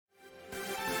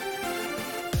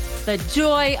The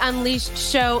Joy Unleashed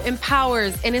show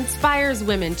empowers and inspires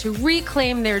women to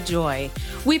reclaim their joy.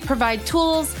 We provide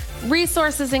tools,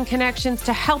 resources, and connections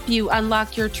to help you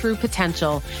unlock your true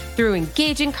potential through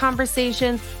engaging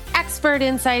conversations, expert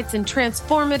insights, and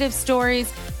transformative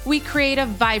stories. We create a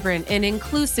vibrant and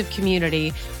inclusive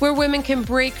community where women can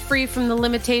break free from the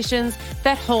limitations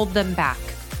that hold them back.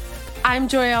 I'm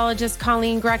joyologist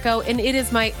Colleen Greco, and it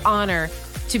is my honor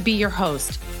to be your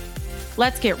host.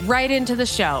 Let's get right into the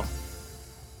show.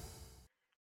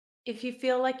 If you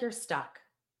feel like you're stuck,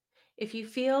 if you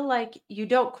feel like you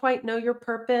don't quite know your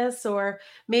purpose, or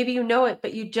maybe you know it,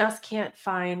 but you just can't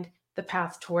find the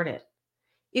path toward it.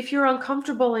 If you're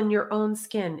uncomfortable in your own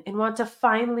skin and want to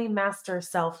finally master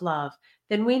self-love,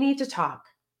 then we need to talk.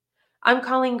 I'm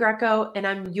Colleen Greco, and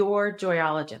I'm your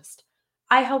joyologist.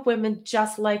 I help women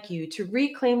just like you to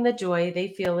reclaim the joy they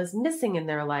feel is missing in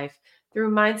their life through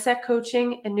mindset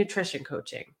coaching and nutrition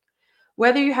coaching.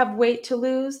 Whether you have weight to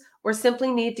lose or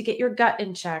simply need to get your gut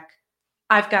in check,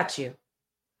 I've got you.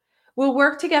 We'll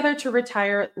work together to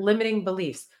retire limiting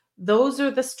beliefs. Those are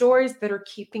the stories that are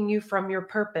keeping you from your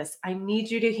purpose. I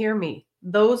need you to hear me.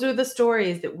 Those are the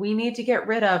stories that we need to get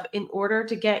rid of in order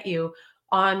to get you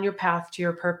on your path to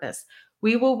your purpose.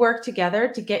 We will work together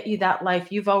to get you that life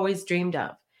you've always dreamed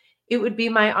of. It would be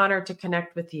my honor to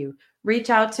connect with you. Reach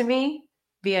out to me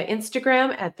via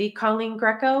Instagram at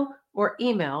 @TheColleenGreco or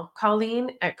email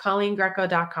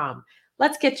Colleen@ColleenGreco.com.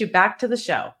 Let's get you back to the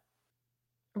show.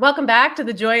 Welcome back to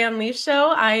the Joy Unleashed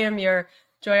show. I am your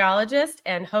joyologist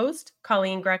and host,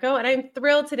 Colleen Greco, and I'm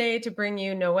thrilled today to bring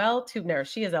you Noel Teubner.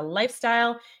 She is a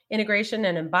lifestyle, integration,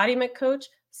 and embodiment coach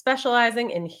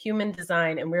specializing in human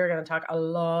design, and we're going to talk a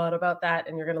lot about that,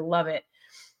 and you're going to love it.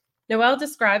 Noel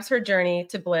describes her journey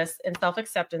to bliss and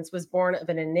self-acceptance was born of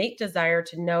an innate desire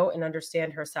to know and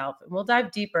understand herself, and we'll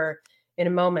dive deeper in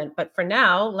a moment. But for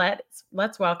now,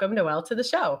 let's welcome Noel to the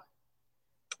show.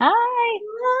 Hi.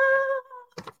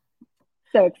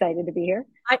 So excited to be here.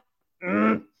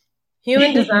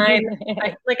 Human design.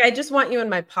 I just want you in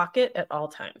my pocket at all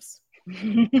times.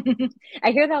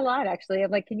 I hear that a lot, actually.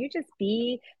 I'm like, can you just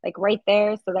be like right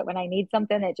there so that when I need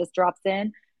something, it just drops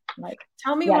in? I'm like,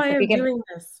 tell me why I'm doing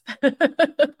this.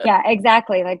 Yeah,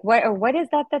 exactly. Like, what is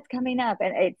that that's coming up?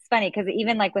 And it's funny because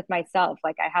even like with myself,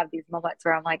 like I have these moments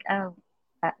where I'm like, oh,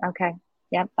 okay.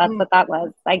 Yep, that's what that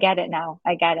was. I get it now.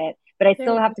 I get it. But I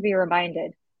still have to be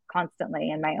reminded constantly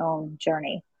in my own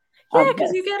journey. Yeah,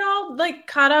 because you get all like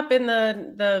caught up in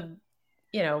the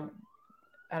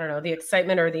I don't know, the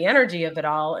excitement or the energy of it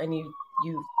all, and you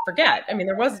forget. I mean,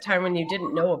 there was a time when you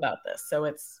didn't know about this, so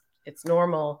it's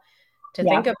normal to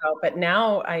think about. But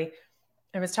now I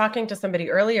was talking to somebody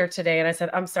earlier today, and I said,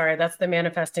 I'm sorry, that's the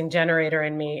manifesting generator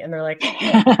in me. And they're like,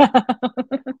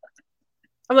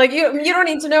 I'm like, you don't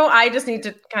need to know. I just need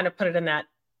to kind of put it in that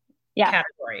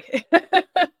category.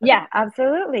 Yeah,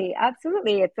 absolutely.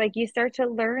 Absolutely. It's like you start to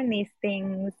learn these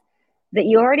things that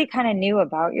you already kind of knew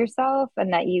about yourself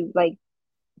and that you like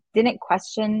didn't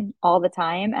question all the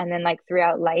time. And then like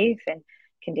throughout life and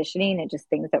conditioning and just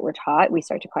things that we're taught, we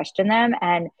start to question them.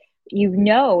 And you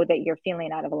know that you're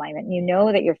feeling out of alignment. You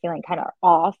know that you're feeling kind of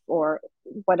off or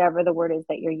whatever the word is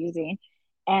that you're using.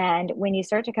 And when you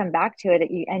start to come back to it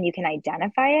and you can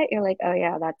identify it, you're like, oh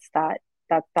yeah, that's that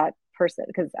person,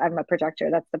 because I'm a projector.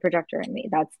 That's the projector in me.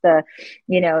 That's the,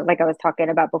 like I was talking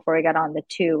about before we got on, the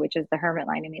 2, which is the hermit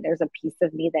line in me. There's a piece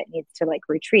of me that needs to like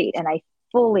retreat. And I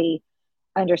fully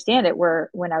understand it, where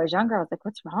when I was younger, I was like,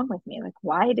 what's wrong with me? Like,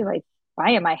 why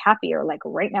am I happier like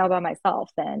right now by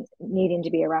myself than needing to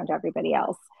be around everybody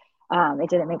else? It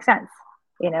didn't make sense,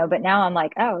 but now I'm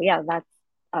like, oh yeah, that's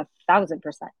 1,000%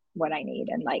 what I need.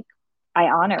 And like, I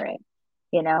honor it,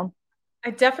 I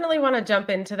definitely want to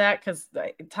jump into that because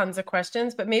tons of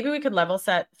questions, but maybe we could level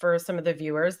set for some of the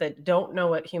viewers that don't know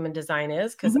what human design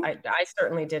is, because I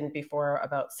certainly didn't before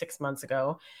about 6 months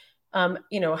ago.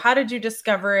 How did you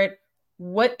discover it?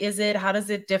 What is it? How does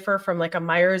it differ from like a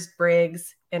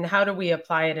Myers-Briggs, and how do we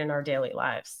apply it in our daily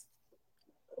lives?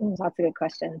 Lots of good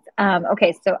questions.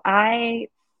 Okay, so I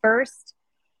first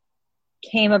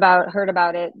heard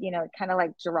about it, kind of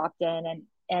like dropped in,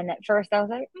 and at first I was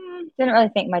like, didn't really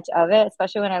think much of it,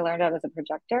 especially when I learned I was a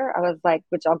projector. I was like,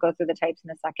 which I'll go through the types in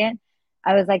a second.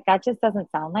 I was like, that just doesn't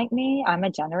sound like me. I'm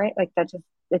a generator. Like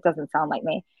it doesn't sound like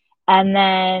me. And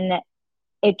then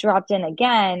it dropped in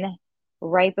again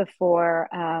right before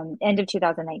end of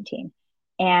 2019.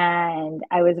 And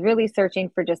I was really searching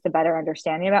for just a better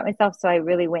understanding about myself. So I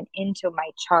really went into my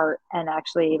chart and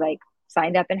actually like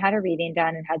signed up and had a reading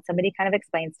done and had somebody kind of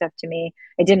explain stuff to me.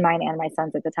 I did mine and my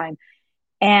son's at the time.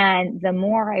 And the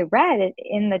more I read it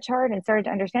in the chart and started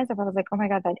to understand stuff, I was like, oh my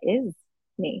God, that is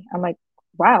me. I'm like,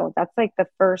 wow, that's like the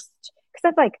first, because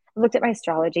I've like looked at my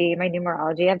astrology, my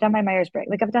numerology, I've done my Myers-Briggs,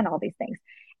 like I've done all these things.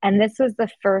 And this was the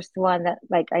first one that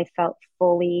like I felt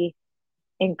fully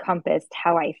encompassed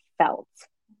how I felt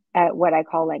at what I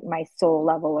call like my soul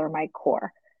level or my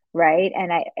core, right?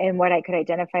 And what I could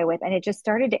identify with, and it just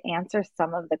started to answer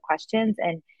some of the questions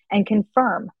and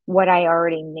confirm what I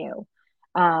already knew.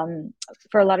 Um,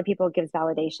 for a lot of people, it gives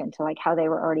validation to like how they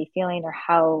were already feeling or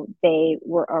how they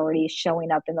were already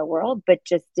showing up in the world, but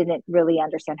just didn't really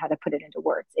understand how to put it into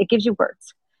words. It gives you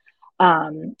words.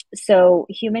 So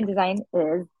human design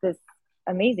is this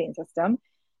amazing system.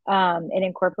 It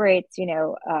incorporates,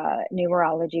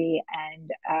 numerology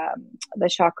and the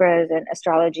chakras and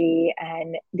astrology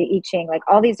and the I Ching, like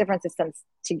all these different systems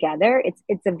together.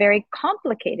 It's a very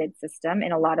complicated system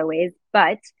in a lot of ways,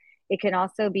 but it can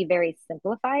also be very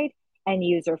simplified and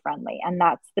user friendly. And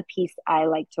that's the piece I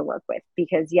like to work with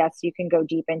because yes, you can go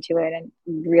deep into it and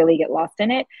really get lost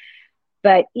in it,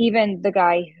 but even the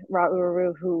guy, Ra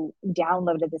who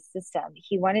downloaded the system,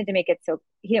 he wanted to make it so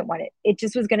he didn't want it. It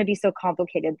just was going to be so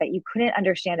complicated that you couldn't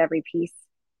understand every piece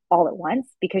all at once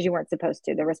because you weren't supposed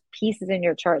to. There was pieces in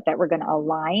your chart that were going to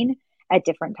align at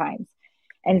different times.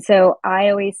 And so I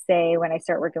always say when I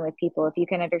start working with people, if you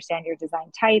can understand your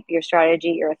design type, your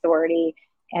strategy, your authority,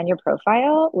 and your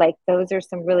profile, like those are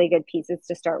some really good pieces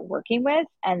to start working with.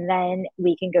 And then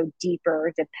we can go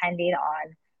deeper depending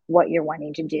on what you're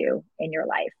wanting to do in your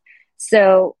life.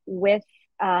 So with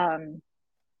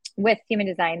human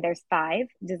design, there's 5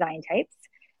 design types.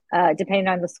 Depending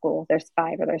on the school, there's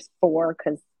 5 or there's 4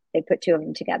 because they put 2 of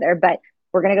them together. But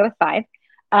we're gonna go with 5.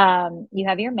 You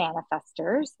have your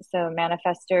manifestors. So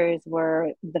manifestors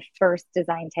were the first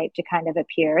design type to kind of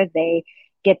appear. They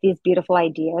get these beautiful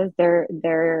ideas.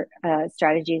 Their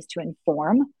strategies to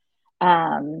inform.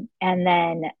 And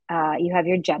then you have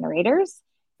your generators.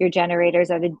 Your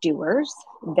generators are the doers.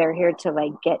 They're here to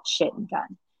like get shit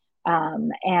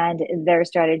done. And their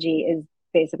strategy is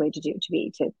basically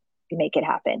to make it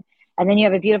happen. And then you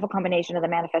have a beautiful combination of the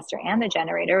manifestor and the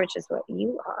generator, which is what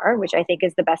you are, which I think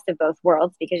is the best of both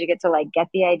worlds because you get to like get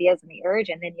the ideas and the urge,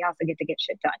 and then you also get to get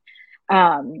shit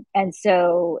done. And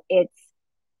so it's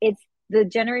the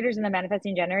generators and the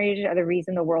manifesting generators are the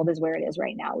reason the world is where it is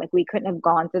right now. Like we couldn't have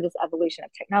gone through this evolution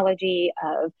of technology,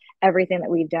 of everything that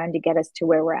we've done to get us to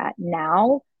where we're at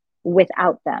now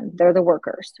without them. They're the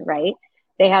workers, right?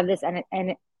 They have this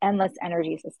an endless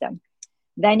energy system.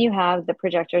 Then you have the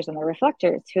projectors and the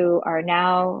reflectors who are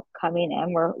now coming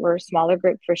in. We're a smaller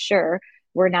group for sure.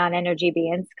 We're non-energy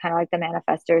beings, kind of like the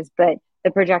manifestors, but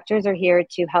the projectors are here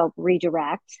to help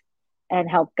redirect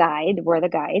and help guide. We're the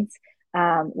guides.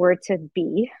 We're to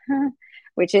be,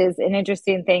 which is an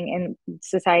interesting thing in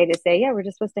society to say, yeah, we're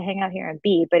just supposed to hang out here and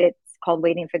be, but it's called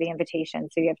waiting for the invitation.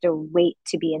 So you have to wait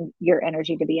to be in your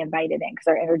energy to be invited in because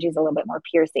our energy is a little bit more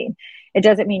piercing. It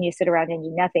doesn't mean you sit around and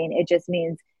do nothing. It just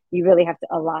means you really have to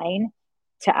align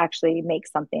to actually make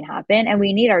something happen. And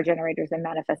we need our generators and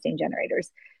manifesting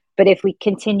generators. But if we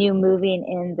continue moving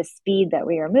in the speed that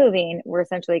we are moving, we're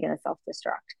essentially going to self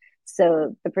destruct.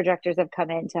 So the projectors have come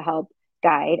in to help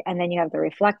guide. And then you have the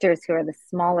reflectors, who are the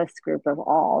smallest group of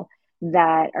all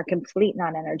that are complete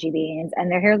non energy beings.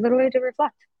 And they're here literally to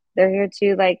reflect. They're here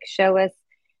to like show us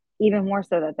even more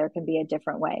so that there can be a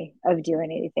different way of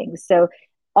doing anything. So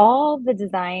all the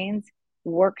designs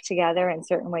work together in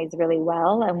certain ways really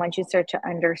well. And once you start to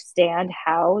understand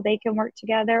how they can work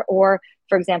together, or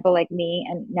for example, like me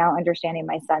and now understanding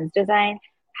my son's design,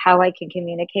 how I can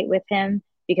communicate with him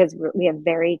because we have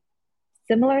very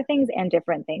similar things and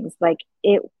different things. Like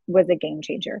it was a game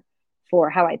changer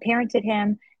for how I parented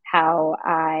him, how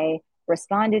I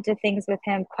responded to things with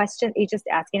him. Questions, he's just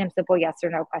asking him simple yes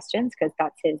or no questions because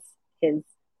that's his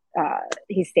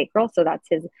he's sacral, so that's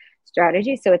his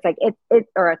strategy. So it's like it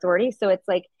or authority. So it's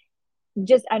like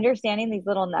just understanding these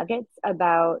little nuggets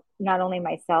about not only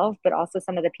myself but also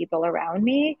some of the people around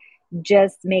me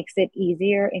just makes it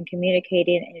easier in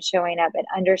communicating and showing up and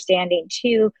understanding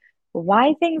too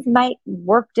why things might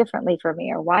work differently for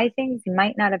me or why things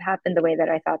might not have happened the way that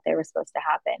I thought they were supposed to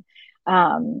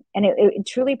happen. And it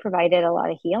truly provided a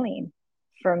lot of healing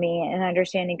for me and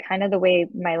understanding kind of the way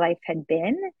my life had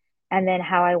been and then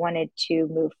how I wanted to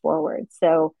move forward.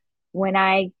 So when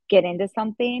I get into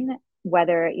something,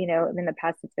 whether, in the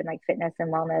past it's been like fitness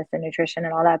and wellness and nutrition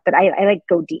and all that, but I like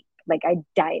go deep, like I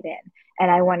dive in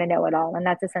and I want to know it all. And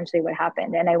that's essentially what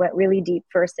happened. And I went really deep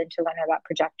first into learning about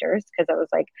projectors because I was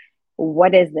like,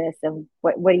 what is this? And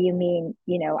what do you mean?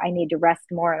 I need to rest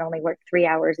more and only work 3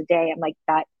 hours a day. I'm like,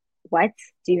 that, what?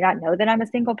 Do you not know that I'm a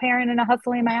single parent and a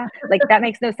hustling my ass? Like that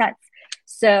makes no sense.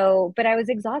 So, but I was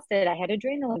exhausted. I had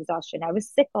adrenal exhaustion. I was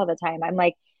sick all the time. I'm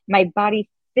like, my body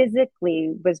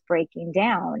physically was breaking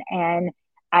down, and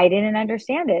I didn't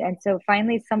understand it. And so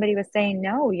finally somebody was saying,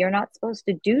 no, you're not supposed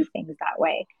to do things that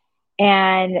way.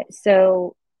 And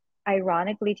so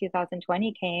ironically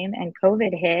 2020 came and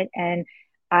COVID hit, and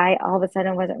I all of a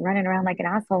sudden wasn't running around like an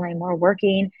asshole anymore,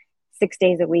 working 6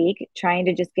 days a week, trying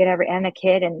to just get and a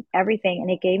kid and everything. And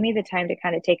it gave me the time to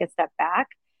kind of take a step back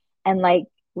and like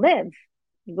live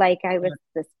like I was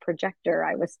this projector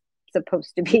I was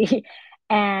supposed to be.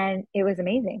 And it was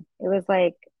amazing. It was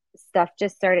like stuff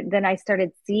just started. Then I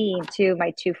started seeing too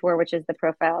my 2-4, which is the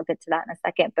profile. I'll get to that in a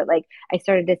second. But like I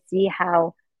started to see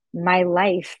how my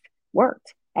life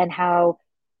worked, and how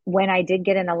when I did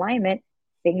get in alignment,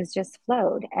 things just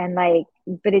flowed. And like,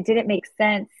 but it didn't make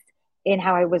sense in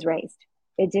how I was raised.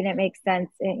 It didn't make sense.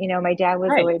 You know, my dad was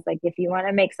Right. always like, if you want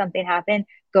to make something happen,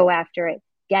 go after it,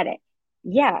 get it.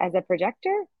 Yeah, as a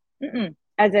projector,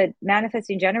 as a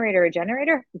manifesting generator or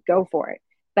generator, go for it.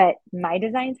 But my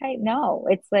design type, no.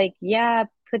 It's like, yeah,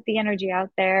 put the energy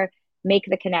out there, make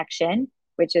the connection,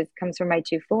 which is comes from my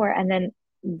 2-4, and then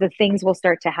the things will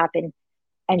start to happen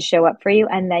and show up for you,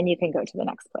 and then you can go to the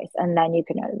next place, and then you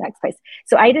can go to the next place.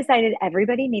 So I decided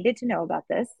everybody needed to know about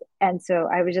this, and so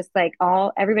I was just like,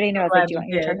 all everybody I'm knows, like, glad do you you want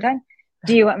your chart did. done?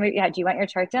 Do you want me? Yeah, do you want your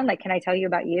chart done? Like, can I tell you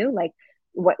about you? Like,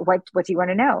 what do you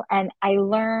want to know? And I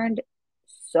learned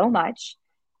so much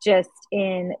just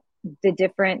in the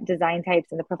different design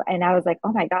types and the profile. And I was like,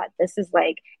 oh my God, this is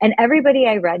like, and everybody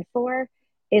I read for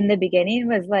in the beginning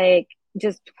was like,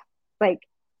 just like,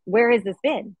 where has this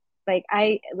been? Like,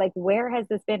 where has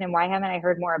this been, and why haven't I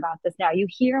heard more about this now? You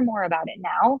hear more about it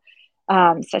now,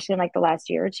 especially in like the last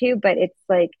year or two, but it's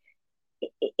like,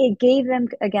 it gave them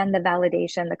again the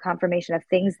validation, the confirmation of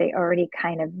things they already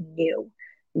kind of knew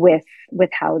with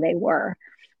how they were.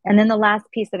 And then the last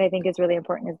piece that I think is really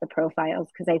important is the profiles,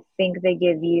 because I think they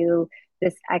give you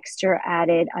this extra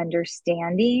added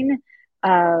understanding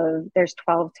of, there's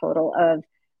 12 total,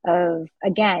 of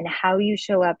again how you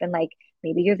show up. And like,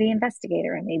 maybe you're the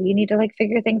investigator and maybe you need to like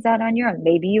figure things out on your own.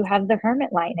 Maybe you have the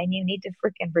hermit line and you need to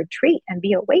freaking retreat and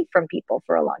be away from people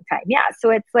for a long time. Yeah, so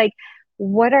it's like,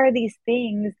 what are these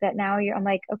things that now I'm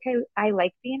like, okay, I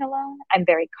like being alone. I'm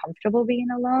very comfortable being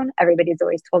alone. Everybody's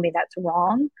always told me that's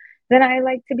wrong, that I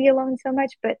like to be alone so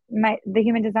much. But the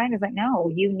human design is like,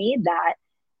 no, you need that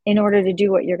in order to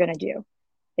do what you're going to do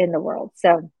in the world.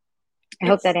 So I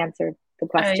hope that It's answered the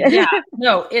question. yeah,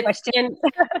 no, it Question. and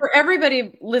for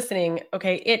everybody listening,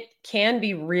 okay, it can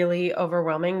be really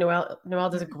overwhelming. Noel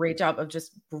does a great job of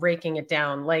just breaking it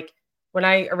down. Like when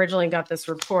I originally got this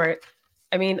report,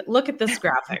 I mean, look at this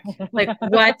graphic. Like,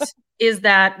 what is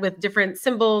that with different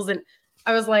symbols? And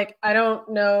I was like, I don't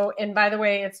know. And by the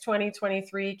way, it's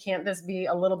 2023. Can't this be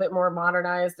a little bit more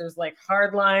modernized? There's like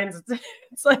hard lines.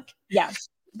 It's like, Yeah.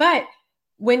 but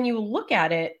when you look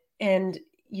at it and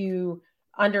you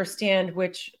understand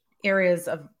which areas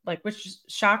of like which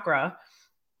chakra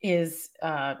is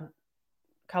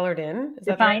colored in, is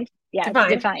that the right? Defined. Yeah, it's Defined,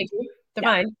 defined. thank you. Yeah.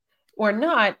 Defined or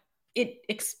not, it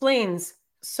explains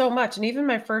so much. And even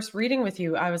my first reading with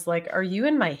you, I was like, are you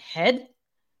in my head?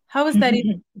 How is that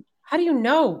even, how do you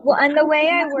know? Well, and the way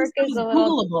I This work stuff is is a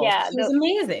little, Googleable. yeah, She was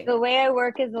amazing. the way I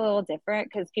work is a little different,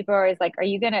 because people are always like, are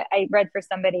you gonna, I read for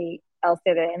somebody else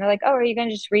the other day and they're like, oh, are you gonna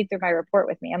just read through my report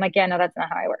with me? I'm like, yeah, no, that's not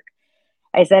how I work.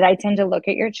 I said, I tend to look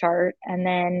at your chart, and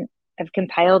then I've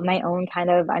compiled my own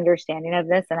kind of understanding of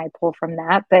this and I pull from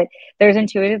that. But there's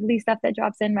intuitively stuff that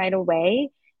drops in right away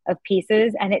of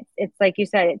pieces. And it's like you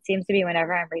said, it seems to be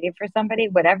whenever I'm reading for somebody,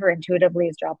 whatever intuitively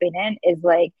is dropping in is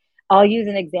like, I'll use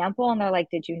an example and they're like,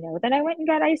 did you know that I went and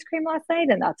got ice cream last night?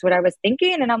 And that's what I was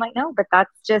thinking. And I'm like, no, but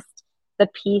that's just the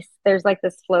piece. There's like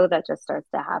this flow that just starts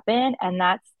to happen. And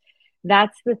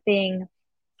that's the thing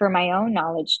for my own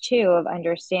knowledge too, of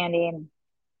understanding,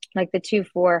 like the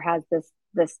 2-4 has this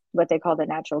what they call the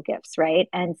natural gifts, right?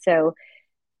 And so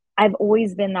I've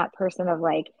always been that person of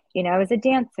like, I was a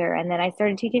dancer, and then I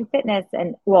started teaching fitness,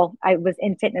 and well, I was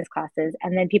in fitness classes,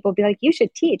 and then people would be like, you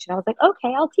should teach. And I was like,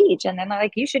 okay, I'll teach. And then they're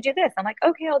like, you should do this. I'm like,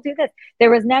 okay, I'll do this.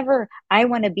 There was never, I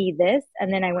want to be this.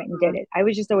 And then I went and did it. I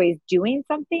was just always doing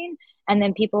something. And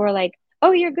then people were like,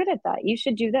 oh, you're good at that. You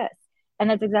should do this. And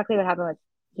that's exactly what happened with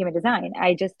human design.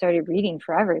 I just started reading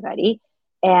for everybody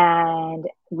and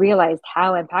realized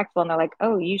how impactful. And they're like,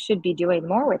 oh, you should be doing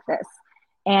more with this.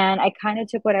 And I kind of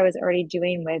took what I was already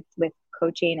doing with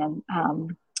coaching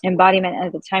and embodiment, and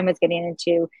at the time was getting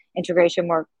into integration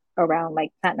work around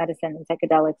like plant medicine and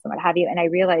psychedelics and what have you. And I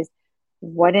realized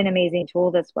what an amazing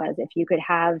tool this was if you could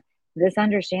have this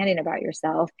understanding about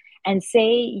yourself. And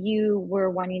say you were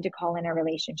wanting to call in a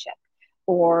relationship,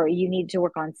 or you need to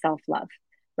work on self-love,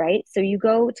 right? So you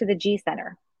go to the G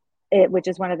center, which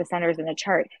is one of the centers in the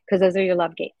chart, because those are your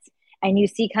love gates. And you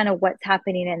see kind of what's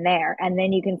happening in there. And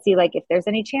then you can see like if there's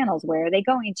any channels, where are they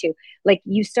going to? Like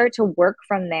you start to work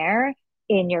from there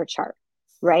in your chart,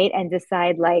 right? And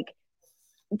decide like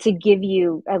to give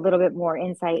you a little bit more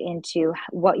insight into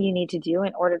what you need to do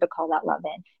in order to call that love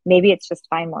in. Maybe it's just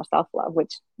find more self-love,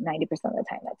 which 90% of the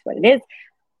time that's what it is.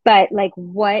 But like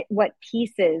what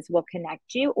pieces will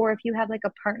connect you? Or if you have like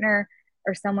a partner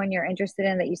or someone you're interested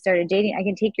in that you started dating, I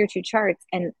can take your two charts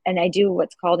and I do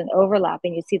what's called an overlap,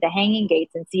 and you see the hanging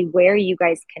gates and see where you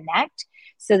guys connect,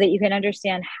 so that you can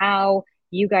understand how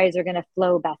you guys are going to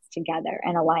flow best together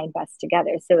and align best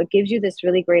together. So it gives you this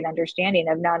really great understanding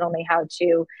of not only how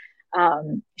to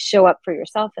show up for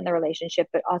yourself in the relationship,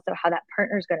 but also how that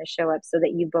partner is going to show up so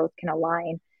that you both can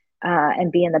align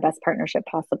and be in the best partnership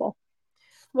possible.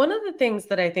 One of the things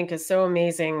that I think is so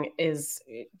amazing is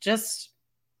just,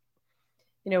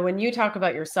 when you talk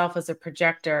about yourself as a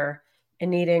projector and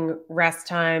needing rest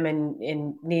time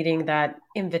and needing that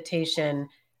invitation,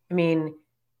 I mean,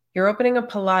 you're opening a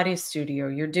Pilates studio,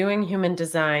 you're doing human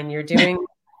design, you're doing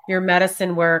your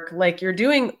medicine work, like you're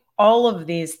doing all of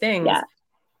these things.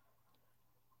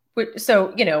 Yeah.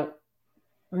 So,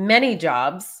 many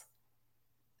jobs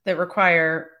that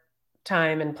require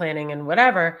time and planning and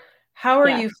whatever. How are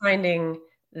Yeah. you finding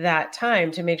that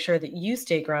time to make sure that you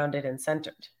stay grounded and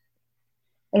centered?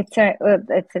 It's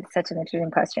such an interesting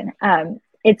question.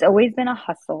 It's always been a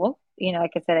hustle.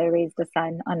 Like I said, I raised a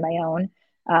son on my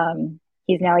own.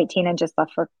 He's now 18 and just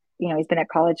left for, he's been at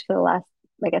college for the last,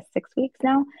 I guess, 6 weeks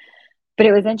now. But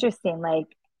it was interesting. Like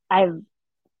I've,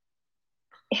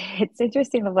 it's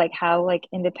interesting of like how like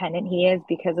independent he is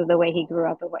because of the way he grew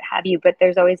up and what have you. But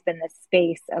there's always been this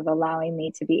space of allowing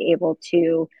me to be able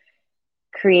to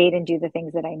create and do the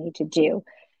things that I need to do.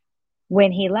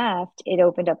 When he left, it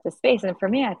opened up the space. And for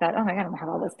me, I thought, oh my God, I'm gonna have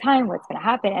all this time. What's gonna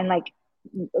happen? And like,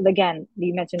 again,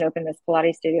 you mentioned open this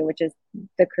Pilates studio, which is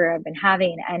the career I've been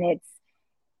having. And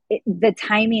the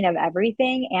timing of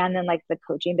everything. And then like the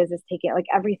coaching business taking like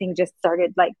everything just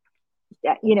started like,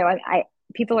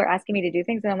 people are asking me to do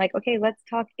things and I'm like, okay, let's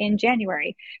talk in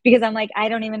January, because I'm like, I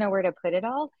don't even know where to put it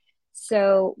all.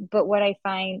 So, but what I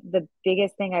find the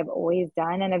biggest thing I've always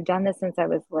done, and I've done this since I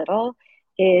was little,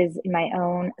 is my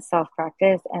own self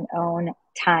practice and own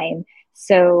time.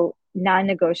 So, non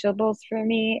negotiables for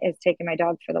me is taking my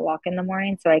dog for the walk in the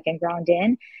morning so I can ground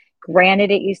in. Granted,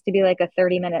 it used to be like a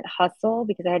 30-minute hustle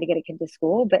because I had to get a kid to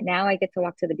school, but now I get to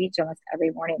walk to the beach almost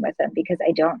every morning with him because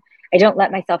I don't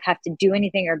let myself have to do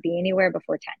anything or be anywhere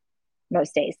before 10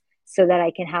 most days, so that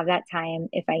I can have that time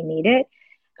if I need it.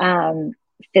 Um,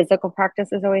 Physical practice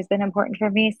has always been important for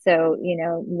me. So,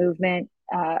 movement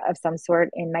of some sort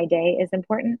in my day is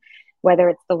important, whether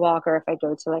it's the walk or if I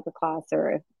go to like a class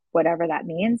or whatever that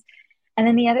means. And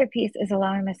then the other piece is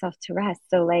allowing myself to rest.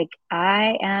 So like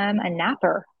I am a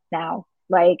napper now.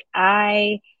 Like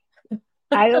I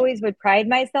always would pride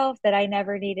myself that I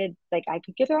never needed, like I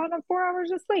could get around on 4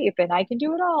 hours of sleep and I can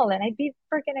do it all and I'd be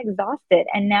freaking exhausted.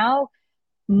 And now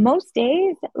most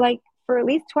days, like for at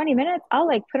least 20 minutes, I'll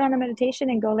like put on a meditation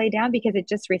and go lay down because it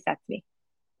just resets me.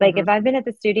 Like Mhm. if I've been at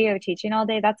the studio teaching all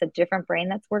day, that's a different brain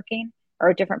that's working, or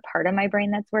a different part of my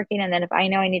brain that's working. And then if I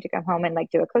know I need to come home and like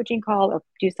do a coaching call or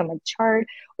do someone's chart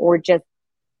or just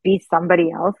be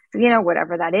somebody else,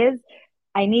 whatever that is,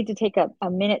 I need to take a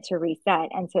minute to reset.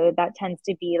 And so that tends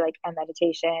to be like a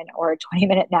meditation or a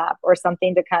 20-minute nap or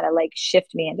something to kind of like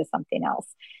shift me into something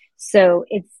else. So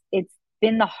it's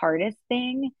been the hardest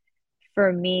thing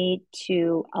for me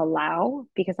to allow,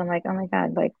 because I'm like, oh my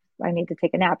God, like I need to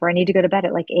take a nap or I need to go to bed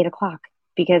at like 8 o'clock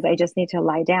because I just need to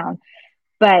lie down.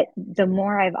 But the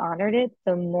more I've honored it,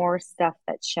 the more stuff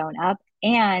that's shown up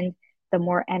and the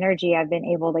more energy I've been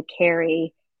able to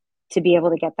carry to be able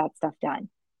to get that stuff done.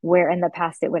 Where in the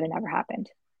past it would have never happened.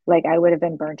 Like I would have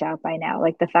been burnt out by now.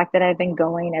 Like the fact that I've been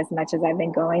going as much as I've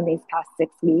been going these past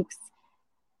 6 weeks,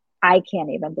 I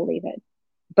can't even believe it.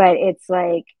 But it's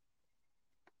like,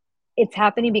 it's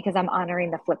happening because I'm honoring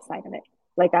the flip side of it.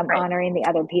 Like I'm Right. honoring the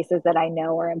other pieces that I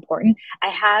know are important. I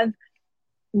have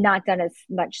not done as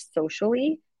much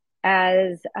socially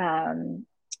as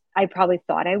I probably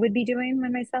thought I would be doing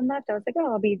when my son left. I was like,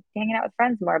 oh, I'll be hanging out with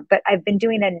friends more. But I've been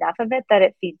doing enough of it that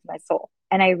it feeds my soul.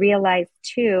 And I realized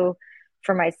too,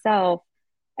 for myself,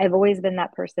 I've always been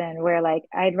that person where like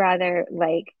I'd rather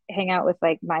like hang out with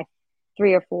like my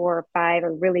 3 or 4 or 5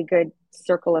 a really good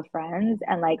circle of friends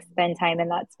and like spend time in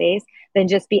that space than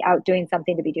just be out doing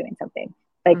something to be doing something.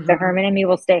 Like the Mhm. hermit in me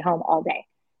will stay home all day.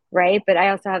 Right. But I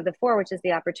also have the 4, which is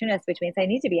the opportunist, which means I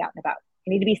need to be out and about. I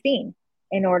need to be seen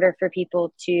in order for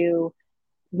people to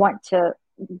want to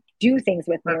do things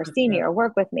with me Work or with see me you. or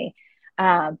work with me.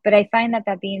 But I find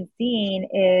that being seen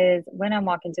is when I'm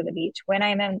walking to the beach, when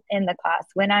I'm in the class,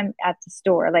 when I'm at the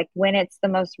store, like when it's the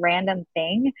most random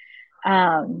thing.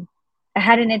 Um, I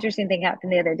had an interesting thing happen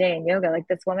the other day in yoga. Like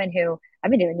this woman who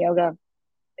I've been doing yoga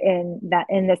in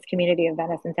this community of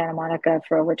Venice and Santa Monica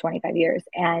for over 25 years,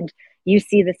 and you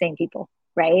see the same people,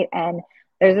 right? And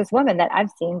there's this woman that I've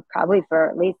seen probably for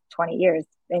at least 20 years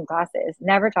in classes,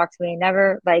 never talked to me,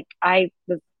 never like I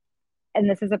was, and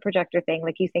this is a projector thing,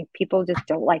 like you think people just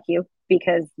don't like you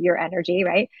because your energy,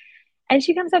 right? And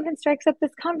she comes up and strikes up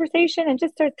this conversation and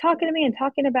just starts talking to me and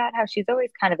talking about how she's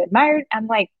always kind of admired. I'm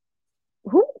like,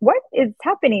 who, what is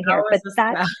happening How here? is But this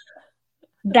about?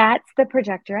 that's the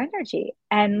projector energy.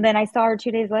 And then I saw her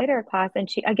 2 days later at class, and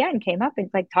she again came up and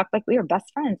like talked like we were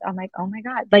best friends. I'm like, oh my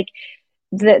God. Like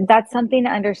that's something to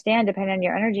understand depending on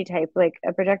your energy type. Like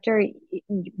a projector,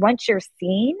 once you're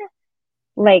seen,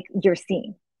 like you're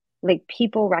seen. Like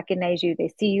people recognize you,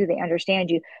 they see you, they understand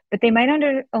you, but they might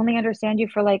only understand you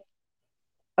for like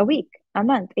a week, a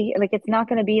month, a year. Like it's not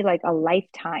going to be like a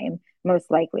lifetime, most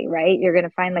likely, right? You're going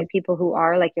to find like people who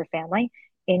are like your family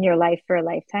in your life for a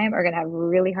lifetime are going to have a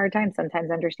really hard time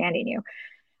sometimes understanding you.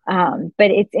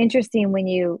 But it's interesting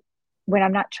when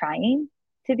I'm not trying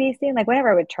to be seen, like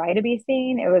whenever I would try to be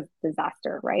seen, it was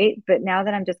disaster, right? But now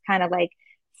that I'm just kind of like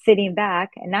sitting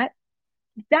back and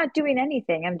not doing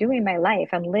anything, I'm doing my life,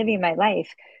 I'm living my life,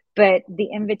 but the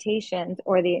invitations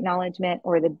or the acknowledgement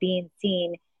or the being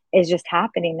seen is just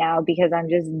happening now because I'm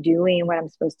just doing what I'm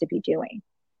supposed to be doing.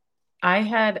 I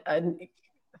had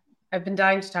I've been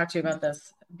dying to talk to you about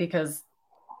this because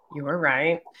you were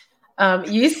right.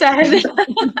 You said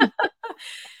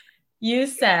you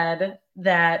said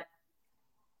that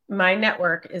my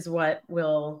network is what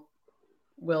will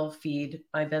feed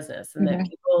my business, and that Mm-hmm.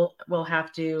 people will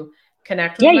have to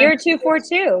connect with Yeah, my you're a two business. four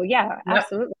two. Yeah, Yep.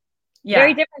 absolutely. Very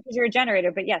Yeah. different because you're a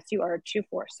generator, but yes, you are a 2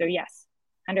 4. So yes,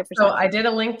 So 100%. I did a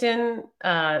LinkedIn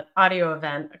audio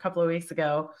event a couple of weeks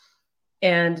ago,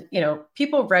 and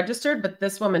people registered, but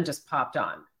this woman just popped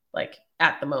on like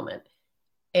at the moment,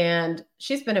 and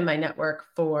she's been in my network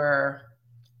for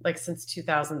like since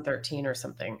 2013 or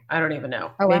something. I don't even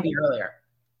know, Oh wow. maybe earlier.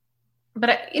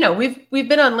 But we've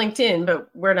been on LinkedIn, but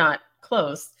we're not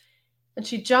close. And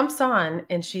she jumps on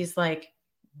and she's like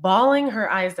bawling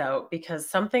her eyes out because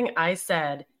something I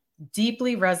said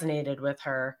deeply resonated with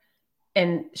her.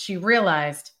 And she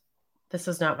realized this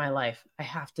is not my life. I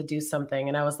have to do something.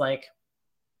 And I was like,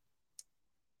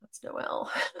 that's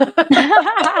Noel.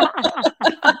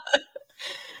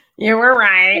 You were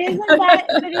right. Isn't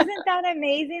that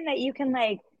amazing that you can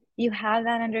like you have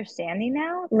that understanding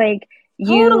now? Like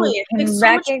Totally. you It can takes so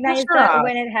much recognize pressure that off.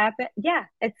 when it happened. Yeah,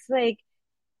 it's like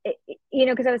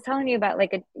because I was telling you about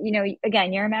like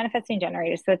again, you're a manifesting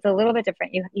generator, so it's a little bit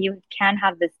different. You can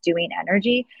have this doing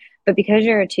energy, but because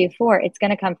you're a 2 4, it's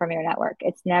going to come from your network.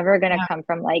 It's never going to Yeah. come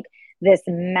from like this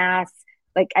mass.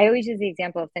 Like I always use the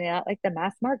example of sending out like the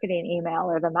mass marketing email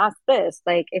or the mass this.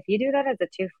 Like if you do that as a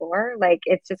 2 4, like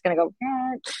it's just going to go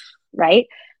right.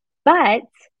 But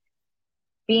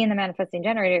being the manifesting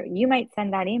generator, you might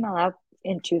send that email out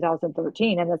in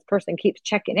 2013 and this person keeps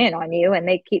checking in on you and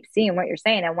they keep seeing what you're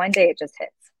saying and one day it just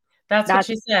hits. That's what That's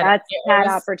she said. that's that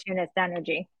opportunist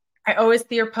energy. I always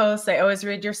see your posts. I always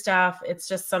read your stuff. It's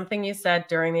just something you said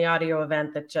during the audio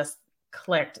event that just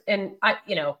clicked. And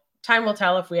time will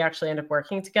tell if we actually end up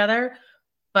working together.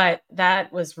 But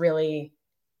that was really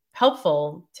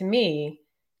helpful to me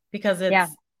because Yeah.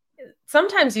 it's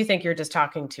sometimes you think you're just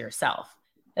talking to yourself.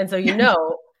 And so,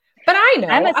 but I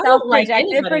I'm know a I don't like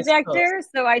self-projected anybody's post. projector,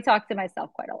 so I talk to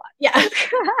myself quite a Yeah.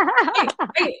 I,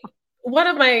 lot. I, one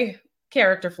of my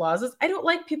character flaws is I don't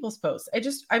like people's posts.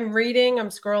 I'm reading, I'm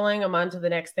scrolling, I'm on to the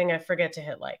next thing. I forget to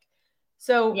hit like.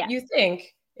 So Yeah. you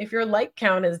think if your like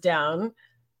count is down,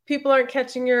 people aren't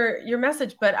catching your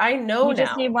message. But I know You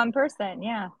just now need one person.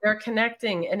 Yeah. they're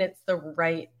connecting and it's the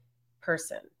right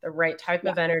person, the right type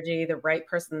Yeah. of energy, the right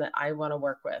person that I want to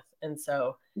work with. And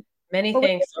so many But we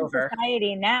thanks live in over.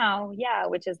 society now, yeah,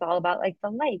 which is all about like the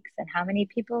likes and how many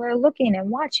people are looking and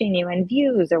watching you and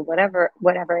views or whatever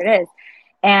it is.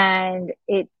 And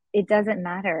it doesn't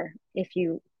matter if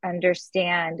you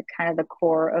understand kind of the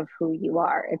core of who you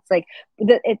are. It's like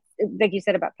it's like you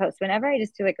said about posts. Whenever I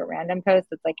just do like a random post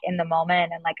that's like in the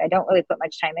moment and like I don't really put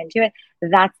much time into it,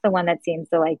 that's the one that seems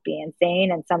to like be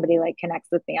insane and somebody like connects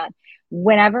with me on.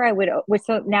 Whenever I would,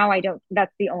 so now I don't.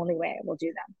 That's the only way I will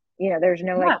do them. There's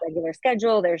no like Yeah. regular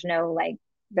schedule. There's no like,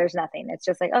 there's nothing. It's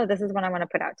just like, oh, this is what I want to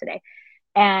put out today.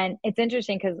 And it's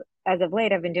interesting because as of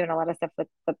late, I've been doing a lot of stuff with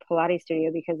the Pilates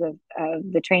studio because of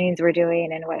the trainings we're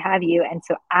doing and what have you. And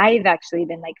so I've actually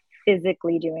been like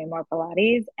physically doing more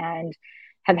Pilates. And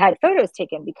have had photos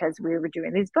taken because we were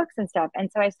doing these books and stuff. And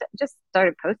so I just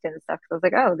started posting and stuff because I was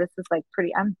like, oh, this is like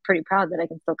I'm pretty proud that I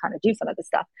can still kind of do some of this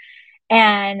stuff.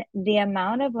 And the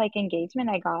amount of like engagement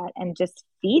I got and just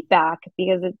feedback,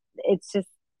 because it's just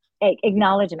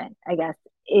acknowledgement, I guess.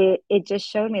 It just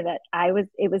showed me that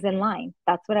it was in line.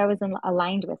 That's what I was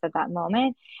aligned with at that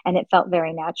moment. And it felt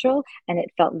very natural and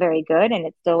it felt very good. And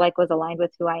it still like was aligned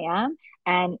with who I am.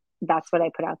 And that's what I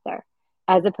put out there.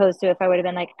 As opposed to if I would have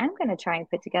been like, I'm going to try and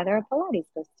put together a Pilates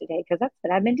post today because that's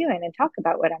what I've been doing and talk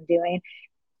about what I'm doing.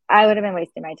 I would have been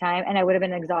wasting my time and I would have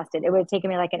been exhausted. It would have taken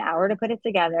me like an hour to put it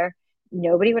together.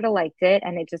 Nobody would have liked it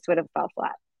and it just would have fell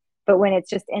flat. But when it's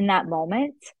just in that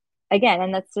moment, again,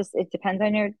 and that's just, it depends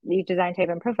on your design type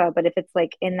and profile. But if it's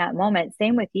like in that moment,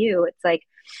 same with you, it's like,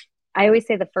 I always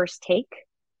say the first take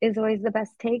is always the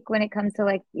best take when it comes to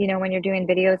like, when you're doing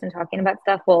videos and talking about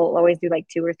stuff, we'll always do like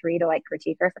 2 or 3 to like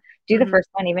critique or do the Mhm. first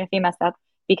one, even if you mess up,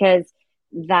 because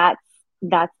that's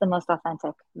that's the most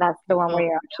authentic. That's the one Oh, where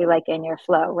you're actually like in your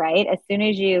flow, right? As soon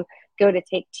as you go to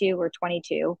take 2 or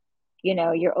 22,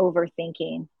 you're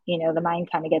overthinking, the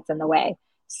mind kind of gets in the way.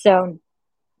 So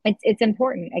it's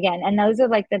important again. And those are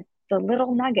like the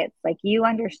little nuggets, like you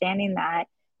understanding that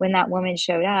when that woman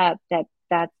showed up,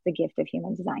 that's the gift of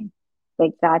human design.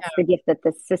 Like that's yeah. the gift that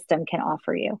the system can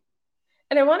offer you.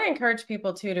 And I want to encourage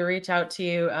people too to reach out to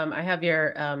you. I have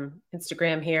your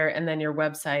Instagram here, and then your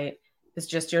website is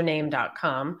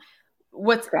justyourname.com.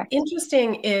 What's Correct.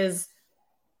 interesting is,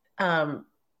 um,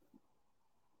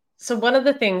 so one of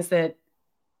the things that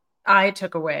I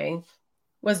took away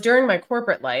was during my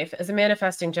corporate life as a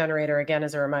manifesting generator, again,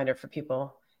 as a reminder for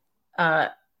people, uh,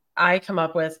 I come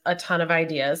up with a ton of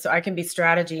ideas. So I can be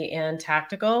strategy and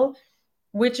tactical,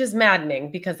 which is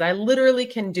maddening because I literally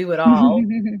can do it all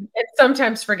and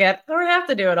sometimes forget I don't have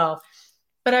to do it all.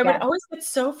 But I would Yeah. always get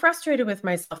so frustrated with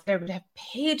myself that I would have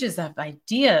pages of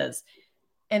ideas.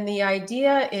 And the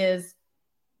idea is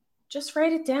just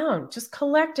write it down, just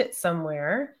collect it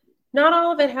somewhere. Not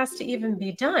all of it has to even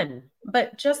be done,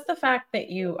 but just the fact that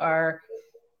you are,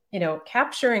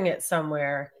 capturing it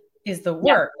somewhere is the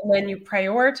Yeah. work. And then you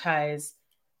prioritize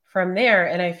from there.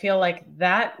 And I feel like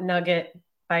that nugget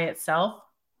by itself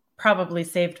probably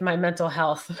saved my mental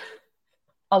health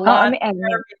a Oh, lot of I mean,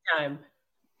 therapy time.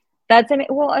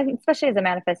 well, especially as a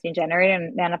manifesting generator,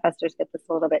 and manifestors get this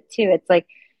a little bit too. It's like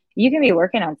you can be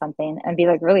working on something and be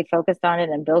like really focused on it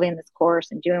and building this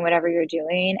course and doing whatever you're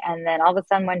doing. And then all of a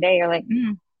sudden one day you're like,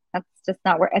 that's just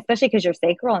not work, especially because you're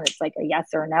sacral and it's like a yes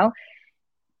or a no.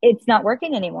 It's not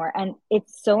working anymore. And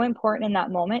it's so important in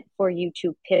that moment for you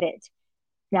to pivot,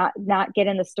 not get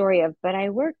in the story of, but I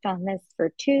worked on this for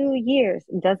 2 years.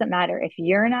 It doesn't matter if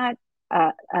you're not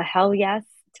a hell yes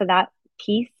to that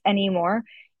piece anymore.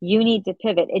 You need to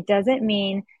pivot. It doesn't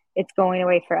mean it's going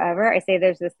away forever. I say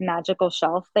there's this magical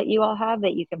shelf that you all have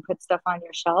that you can put stuff on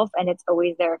your shelf and it's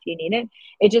always there if you need it.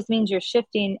 It just means you're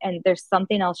shifting and there's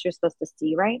something else you're supposed to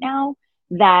see right now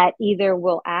that either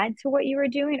will add to what you were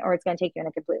doing or it's going to take you in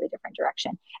a completely different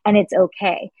direction. And it's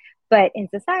okay. But in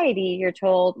society, you're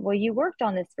told, well, you worked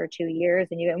on this for 2 years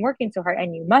and you've been working so hard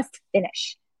and you must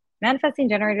finish. Manifesting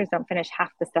generators don't finish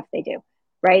half the stuff they do.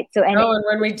 Right. So, and Oh, and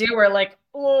when we do, we're like,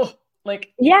 oh,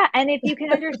 like, yeah. And if you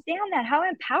can understand that, how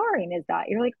empowering is that?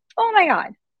 You're like, oh my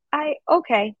God,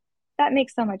 okay, that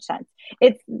makes so much sense.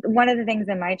 It's one of the things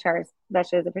in my charts,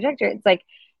 especially as a projector. It's like,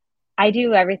 I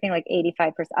do everything like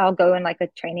 85%. I'll go in like a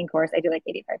training course. I do like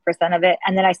 85% of it.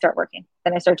 And then I start working.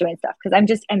 Then I start doing stuff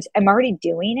because I'm already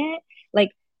doing it. Like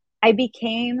I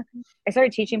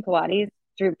started teaching Pilates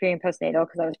through pre and postnatal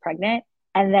because I was pregnant.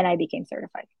 And then I became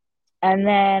certified. And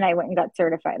then I went and got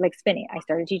certified, like spinning. I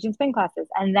started teaching spin classes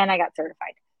and then I got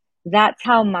certified. That's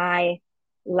how my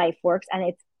life works. And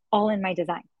it's all in my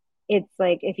design. It's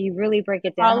like, if you really break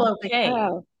it down, all I'm like, okay.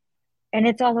 oh, and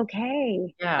it's all okay.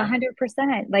 A Yeah.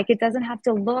 100%. Like it doesn't have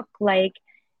to look like,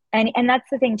 and that's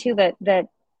the thing too, that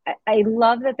I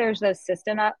love that there's those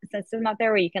system out there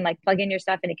where you can like plug in your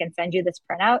stuff and it can send you this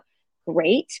printout.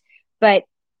 Great. But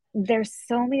there's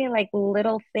so many like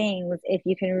little things if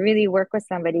you can really work with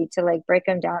somebody to like break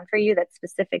them down for you that's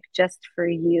specific just for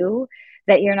you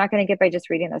that you're not going to get by just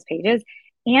reading those pages.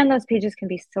 And those pages can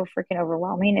be so freaking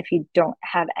overwhelming if you don't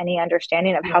have any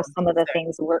understanding of No, how some of the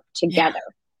things work yeah. together.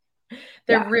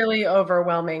 They're Yeah. really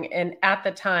overwhelming. And at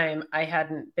the time, I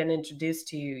hadn't been introduced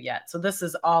to you yet. So this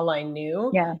is all I knew.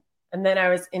 Yeah. And then I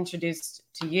was introduced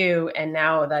to you. And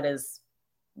now that is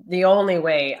the only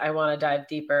way I want to dive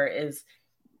deeper is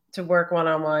to work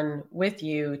one-on-one with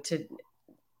you to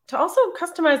also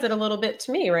customize it a little bit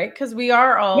to me, right? Because we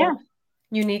are Yeah. all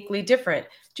uniquely different.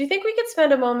 Do you think we could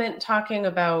spend a moment talking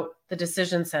about the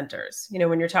decision centers?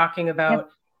 When you're talking Yep. about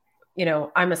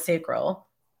I'm a sacral.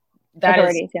 That is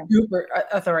Authorities, yeah. super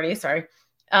authority, sorry.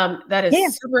 That Yeah.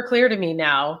 is super clear to me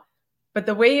now. But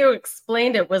the way you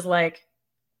explained it was like,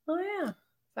 oh yeah, is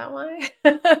that why?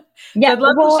 So Yeah. I'd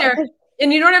love to Well, share. because,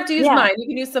 And you don't have to use yeah. mine. You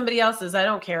can use somebody else's. I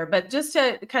don't care. But just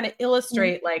to kind of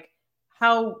illustrate like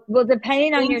how Well,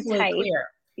 depending on your painfully type, clear.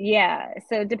 yeah.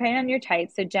 So depending on your type,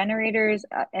 so generators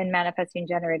and manifesting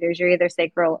generators, you're either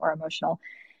sacral or emotional.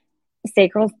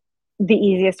 Sacral's the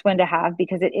easiest one to have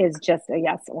because it is just a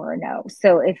yes or a no.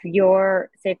 So if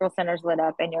your sacral center is lit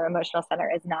up and your emotional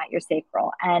center is not your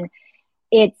sacral, and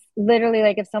it's literally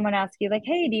like if someone asks you like,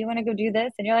 "Hey, do you want to go do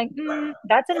this?" and you're like,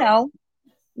 "That's a no."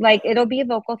 Like it'll be a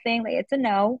vocal thing, like it's a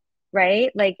no,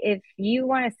 right? Like if you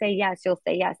want to say yes, you'll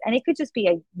say yes. And it could just be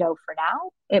a no for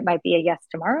now. It might be a yes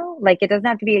tomorrow. Like it doesn't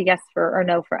have to be a yes for or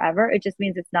no forever. It just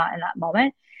means it's not in that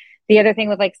moment. The other thing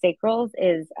with like sacrals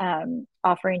is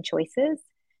offering choices.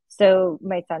 So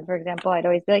my son, for example, I'd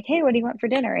always be like, "Hey, what do you want for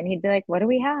dinner?" And he'd be like, "What do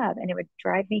we have?" And it would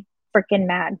drive me freaking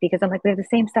mad because I'm like, "We have the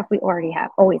same stuff we already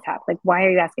have, always have. Like, why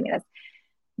are you asking me this?"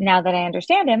 Now that I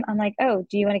understand him, I'm like, "Oh,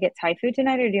 do you want to get Thai food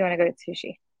tonight or do you want to go to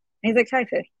sushi?" And he's like, "Thai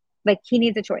food." Like he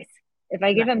needs a choice. If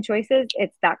I No. give him choices,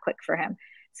 it's that quick for him.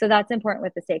 So that's important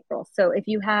with the sacral. So if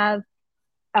you have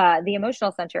the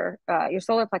emotional center, your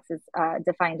solar plexus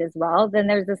defined as well, then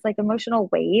there's this like emotional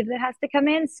wave that has to come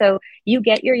in. So you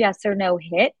get your yes or no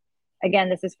hit. Again,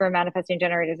 this is for manifesting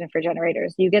generators and for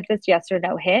generators. You get this yes or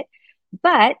no hit,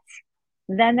 but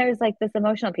then there's like this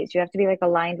emotional piece. You have to be like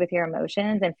aligned with your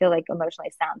emotions and feel like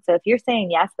emotionally sound. So if you're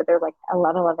saying yes, but there's like a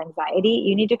level of anxiety,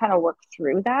 you need to kind of work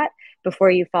through that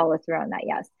before you follow through on that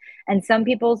yes. And some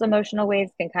people's emotional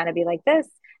waves can kind of be like this,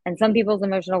 and some people's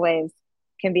emotional waves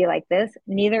can be like this.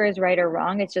 Neither is right or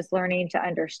wrong. It's just learning to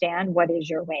understand what is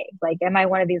your wave. Like, am I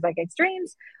one of these like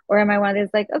extremes, or am I one of these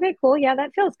like, okay, cool, yeah,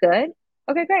 that feels good.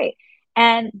 Okay, great.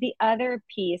 And the other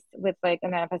piece with like a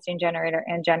manifesting generator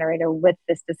and generator with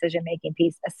this decision making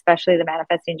piece, especially the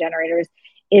manifesting generators,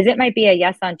 is it might be a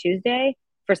yes on Tuesday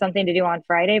for something to do on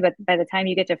Friday, but by the time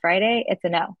you get to Friday, it's a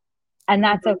no. And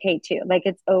that's Mhm. okay too. Like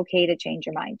it's okay to change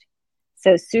your mind.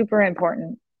 So, super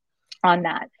important on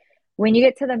that. When you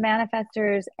get to the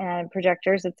manifestors and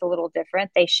projectors, it's a little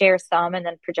different. They share some, and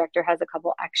then projector has a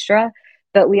couple extra,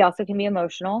 but we also can be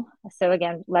emotional. So,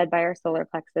 again, led by our solar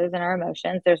plexus and our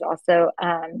emotions. There's also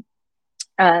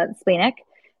splenic.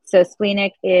 So,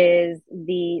 splenic is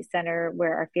the center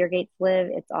where our fear gates live.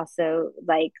 It's also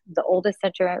like the oldest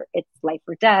center. It's life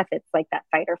or death. It's like that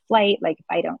fight or flight. Like, if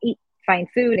I don't eat, find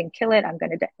food and kill it, I'm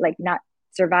going to like not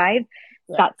survive.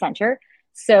 Yeah. That center.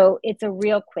 So, it's a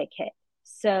real quick hit.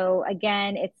 So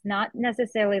again, it's not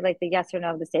necessarily like the yes or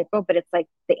no of the sacral, but it's like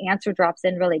the answer drops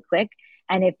in really quick.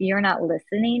 And if you're not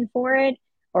listening for it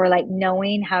or like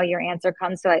knowing how your answer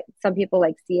comes, so some people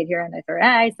like see it here in their third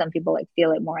eye, some people like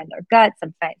feel it more in their gut,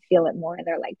 some feel it more in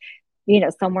their like,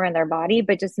 somewhere in their body,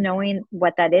 but just knowing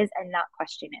what that is and not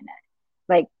questioning it,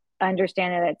 like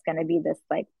understanding that it's going to be this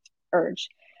like urge.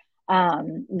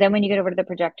 Then when you get over to the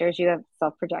projectors, you have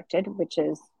self-projected, which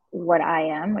is what I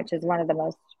am, which is one of the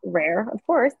most rare, of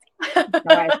course. No,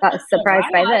 I was surprised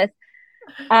by Right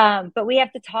this. But we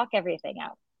have to talk everything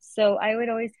out. So I would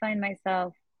always find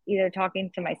myself either talking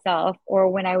to myself or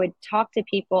when I would talk to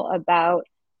people about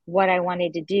what I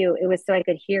wanted to do, it was so I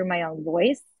could hear my own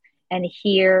voice and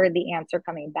hear the answer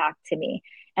coming back to me.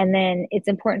 And then it's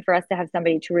important for us to have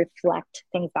somebody to reflect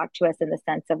things back to us in the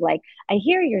sense of like, I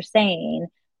hear you're saying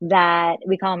that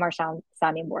we call them our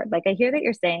sounding board. Like, I hear that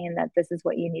you're saying that this is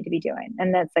what you need to be doing.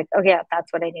 And that's like, okay, yeah,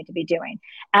 that's what I need to be doing.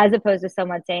 As opposed to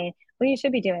someone saying, well, you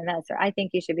should be doing this, or I think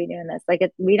you should be doing this. Like,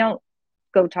 we don't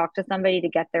go talk to somebody to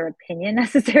get their opinion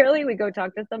necessarily. We go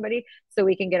talk to somebody so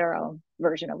we can get our own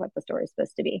version of what the story is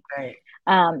supposed to be. Right.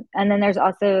 And then there's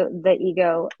also the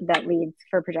ego that leads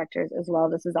for projectors as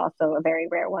well. This is also a very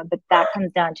rare one, but that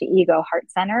comes down to ego, heart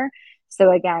center.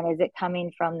 So again, is it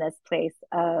coming from this place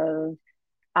of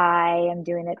I am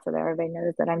doing it so that everybody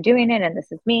knows that I'm doing it and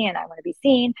this is me and I want to be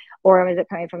seen, or is it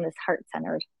coming from this heart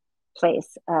centered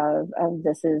place of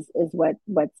this is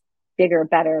what's bigger,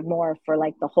 better, more for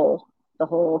like the whole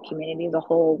community, the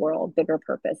whole world, bigger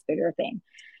purpose, bigger thing.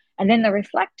 And then the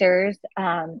reflectors,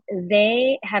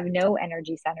 they have no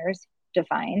energy centers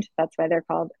defined. That's why they're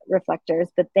called reflectors,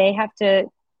 but they have to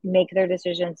make their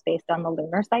decisions based on the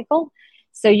lunar cycle.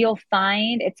 So you'll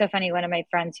find it's so funny. One of my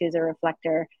friends who's a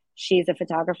reflector, she's a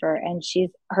photographer, and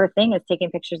her thing is taking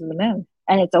pictures of the moon.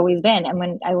 And it's always been. And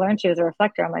when I learned she was a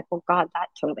reflector, I'm like, well, God, that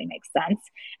totally makes sense.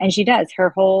 And she does. Her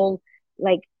whole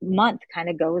like month kind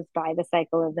of goes by the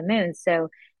cycle of the moon. So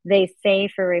they say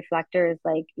for reflectors,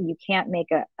 like you can't make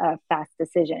a fast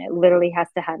decision. It literally has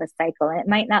to have a cycle, and it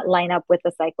might not line up with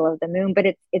the cycle of the moon, but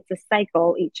it's a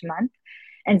cycle each month.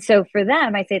 And so for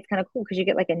them, I say it's kind of cool because you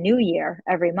get like a new year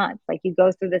every month. Like you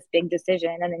go through this big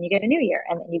decision and then you get a new year,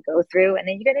 and then you go through and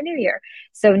then you get a new year.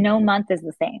 So no month is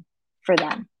the same for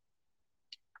them.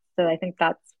 So I think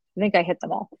I hit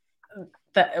them all.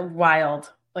 That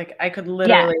wild. Like I could Yeah.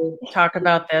 literally talk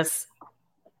about this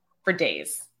for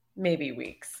days, maybe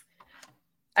weeks.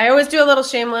 I always do a little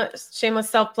shameless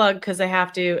self plug because I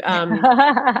have to.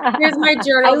 Here's my I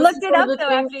journal. This is looked it one of up the though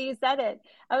things. after you said it.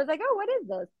 I was like, oh, what is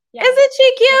this? Yeah. Isn't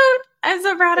she cute? I'm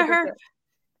so proud of Super her. cute.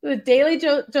 The daily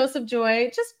dose of joy.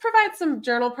 Just provide some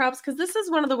journal prompts because this is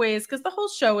one of the ways. Because the whole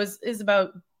show is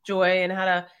about joy and how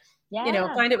to,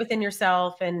 Yeah. find it within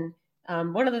yourself. And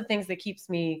one of the things that keeps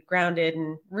me grounded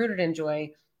and rooted in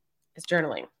joy is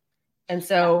journaling. And Yeah.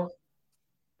 so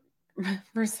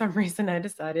for some reason I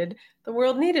decided the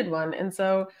world needed one. And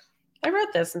so I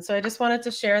wrote this. And so I just wanted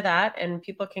to share that, and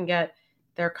people can get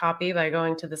their copy by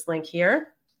going to this link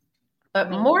here. But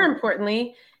more Amazing.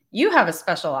 importantly, you have a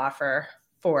special offer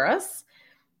for us.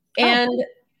 Oh, And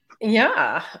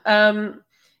yeah,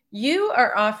 you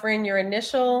are offering your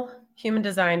initial human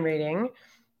design reading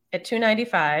at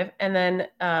 $295, and then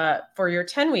for your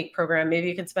 10-week program, maybe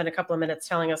you can spend a couple of minutes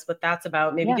telling us what that's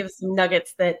about. Maybe yeah. give us some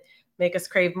nuggets that make us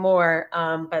crave more.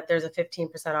 But there's a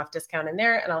 15% off discount in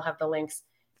there, and I'll have the links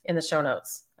in the show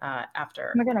notes Oh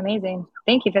after. my God, amazing.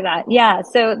 Thank you for that. Yeah.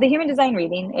 So the human design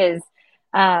reading is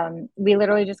we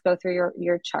literally just go through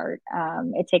your chart.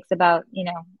 It takes about,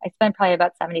 I spend probably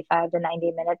about 75 to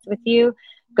 90 minutes with you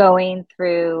going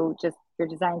through just your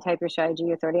design type, your strategy,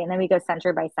 your authority. And then we go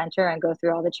center by center and go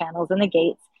through all the channels and the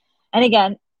gates. And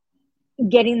again,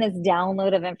 getting this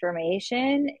download of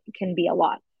information can be a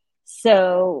lot.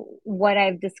 So, what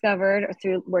I've discovered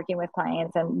through working with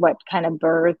clients and what kind of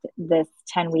birthed this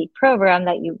 10-week program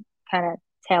that you kind of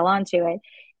tail onto it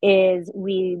is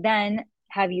we then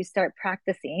have you start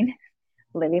practicing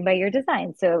living by your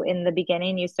design. So in the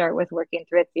beginning, you start with working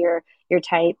through your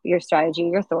type, your strategy,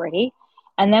 your authority.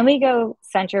 And then we go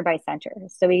center by center.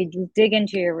 So we dig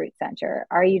into your root center.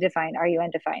 Are you defined? Are you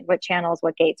undefined? What channels,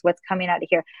 what gates, what's coming out of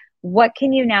here? What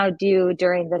can you now do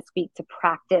during this week to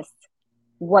practice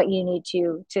what you need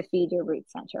to feed your root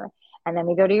center? And then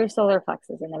we go to your solar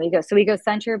plexus, and then we go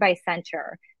center by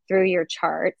center through your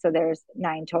chart. So there's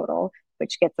 9 total,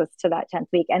 which gets us to that 10th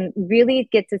week, and really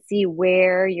get to see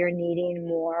where you're needing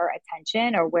more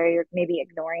attention or where you're maybe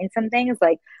ignoring some things.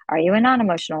 Like, are you a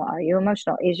non-emotional? Are you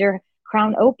emotional? Is your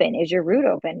crown open? Is your root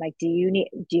open? Like, do you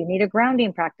need a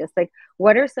grounding practice? Like,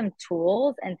 what are some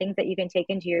tools and things that you can take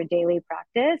into your daily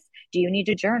practice? Do you need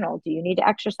to journal? Do you need to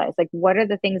exercise? Like, what are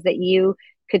the things that you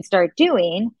could start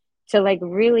doing to like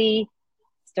really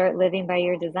start living by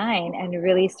your design and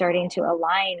really starting to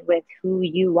align with who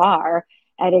you are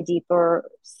at a deeper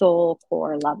soul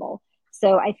core level?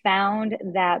 So I found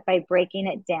that by breaking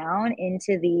it down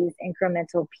into these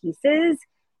incremental pieces,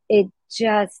 it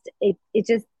just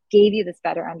gave you this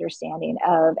better understanding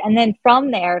of, and then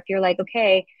from there, if you're like,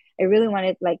 okay, I really want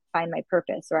to like find my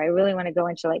purpose, or I really want to go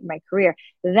into like my career,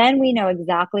 then we know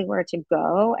exactly where to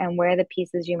go and where the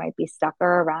pieces you might be stuck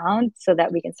are around so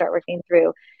that we can start working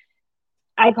through.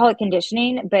 I call it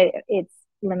conditioning, but it's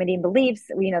limiting beliefs.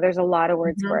 There's a lot of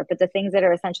words for Mhm. it, but the things that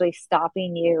are essentially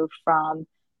stopping you from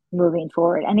moving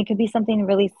forward. And it could be something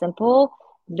really simple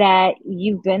that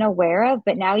you've been aware of,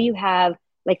 but now you have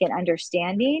like an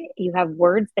understanding, you have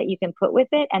words that you can put with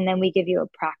it, and then we give you a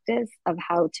practice of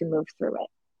how to move through it.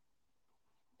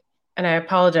 And I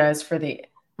apologize for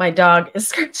my dog is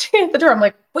scratching at the door. I'm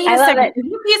like, wait I a love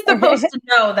second. He's supposed it. to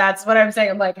know that's what I'm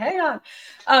saying. I'm like, hang on.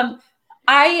 Um,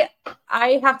 I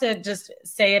I have to just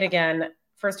say it again.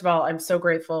 First of all, I'm so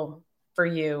grateful for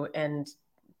you and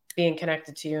being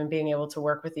connected to you and being able to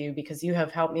work with you, because you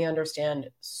have helped me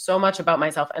understand so much about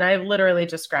myself. And I literally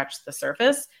just scratched the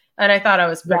surface, and I thought I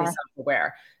was pretty Yeah.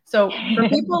 self-aware. So for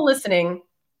people listening,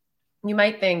 you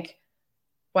might think,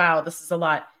 wow, this is a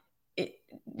lot. It,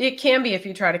 it can be if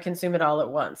you try to consume it all at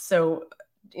once. So,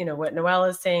 what Noel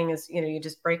is saying is, you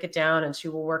just break it down and she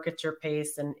will work at your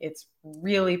pace. And it's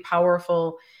really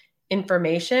powerful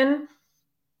information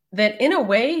that in a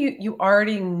way you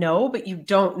already know, but you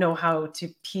don't know how to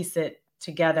piece it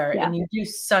together. Yeah. And you do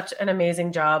such an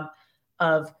amazing job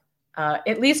of,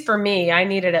 at least for me, I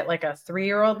need it at like a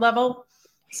 3-year-old level.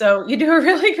 So you do a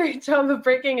really great job of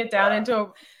breaking it down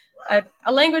into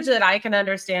a language that I can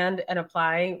understand and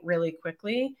apply really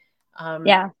quickly. Um,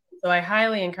 Yeah. so I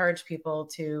highly encourage people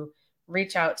to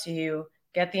reach out to you,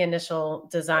 get the initial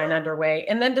design underway,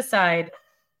 and then decide,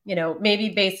 maybe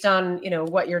based on,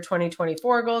 what your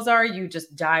 2024 goals are, you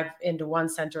just dive into one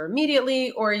center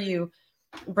immediately, or you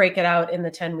break it out in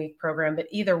the 10-week program. But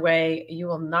either way, you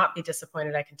will not be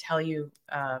disappointed. I can tell you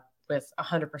with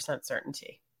 100%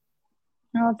 certainty.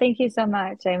 Oh, thank you so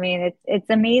much. I mean, it's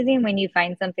amazing when you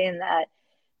find something that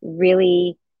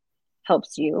really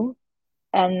helps you,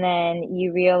 and then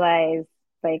you realize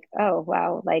like, oh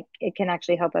wow, like it can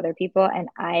actually help other people, and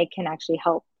I can actually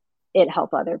help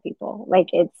other people. Like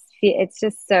it's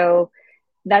just so,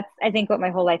 that's I think what my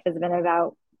whole life has been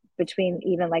about, between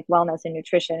even like wellness and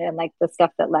nutrition and like the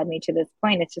stuff that led me to this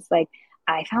point. It's just like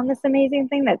I found this amazing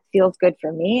thing that feels good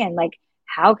for me, and like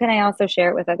how can I also share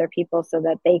it with other people so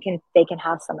that they can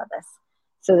have some of this,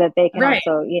 so that they can Right.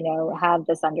 also have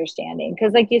this understanding,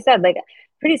 because like you said, like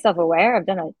pretty self-aware. I've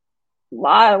done a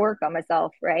lot of work on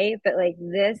myself, right? But like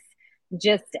this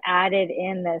just added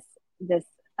in this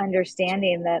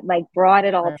understanding that like brought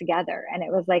it all together, and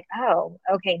it was like, oh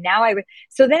okay, now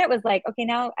so then it was like, okay,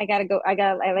 now I gotta go, I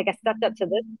stepped up to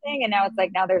this thing, and now it's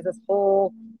like, now there's this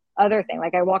whole other thing,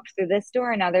 like I walked through this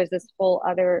door and now there's this whole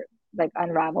other like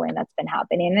unraveling that's been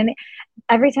happening. And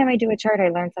every time I do a chart I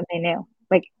learn something new,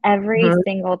 like every Mhm.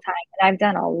 single time. And I've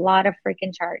done a lot of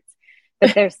freaking charts,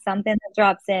 but there's something that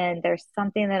drops in, there's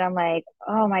something that I'm like,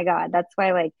 oh my god. That's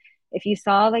why, like, if you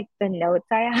saw like the notes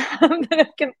I have that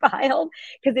I've compiled,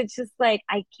 because it's just like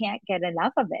I can't get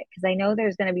enough of it, because I know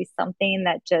there's going to be something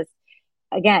that just,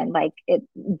 again, like it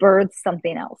births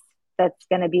something else that's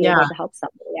going to be Yeah. able to help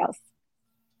somebody else.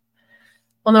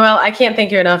 Well, Noel, I can't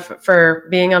thank you enough for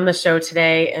being on the show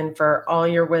today and for all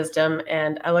your wisdom.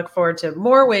 And I look forward to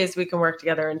more ways we can work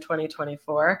together in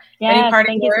 2024. Any Yes,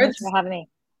 parting thank you so much for words? having me.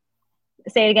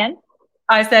 Say it again.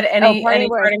 I said Oh, any parting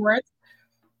words. parting words?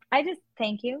 I just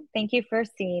thank you. Thank you for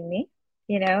seeing me,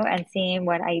 and seeing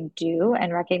what I do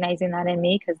and recognizing that in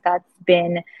me, because that's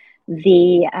been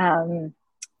the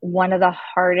one of the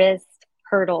hardest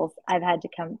hurdles I've had to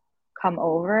come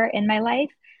over in my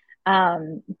life.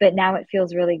 But now it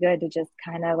feels really good to just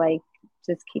kind of like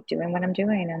just keep doing what I'm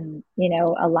doing, and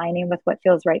aligning with what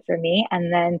feels right for me,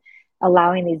 and then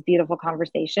allowing these beautiful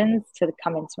conversations to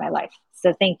come into my life.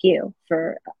 So thank you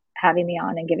for having me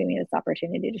on and giving me this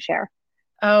opportunity to share.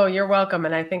 Oh, you're welcome.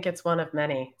 And I think it's one of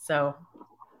many. So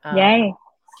uh, Yay.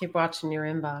 keep watching your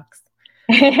inbox.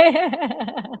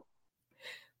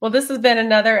 Well, this has been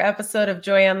another episode of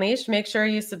Joy Unleashed. Make sure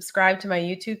you subscribe to my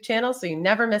YouTube channel so you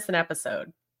never miss an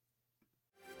episode.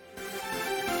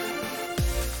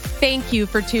 Thank you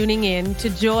for tuning in to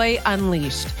Joy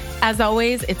Unleashed. As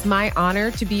always, it's my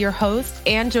honor to be your host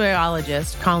and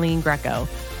joyologist, Colleen Greco.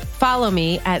 Follow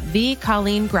me at the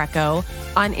Colleen Greco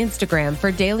on Instagram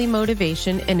for daily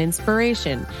motivation and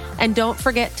inspiration. And don't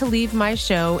forget to leave my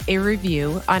show a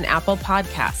review on Apple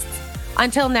Podcasts.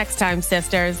 Until next time,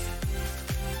 sisters.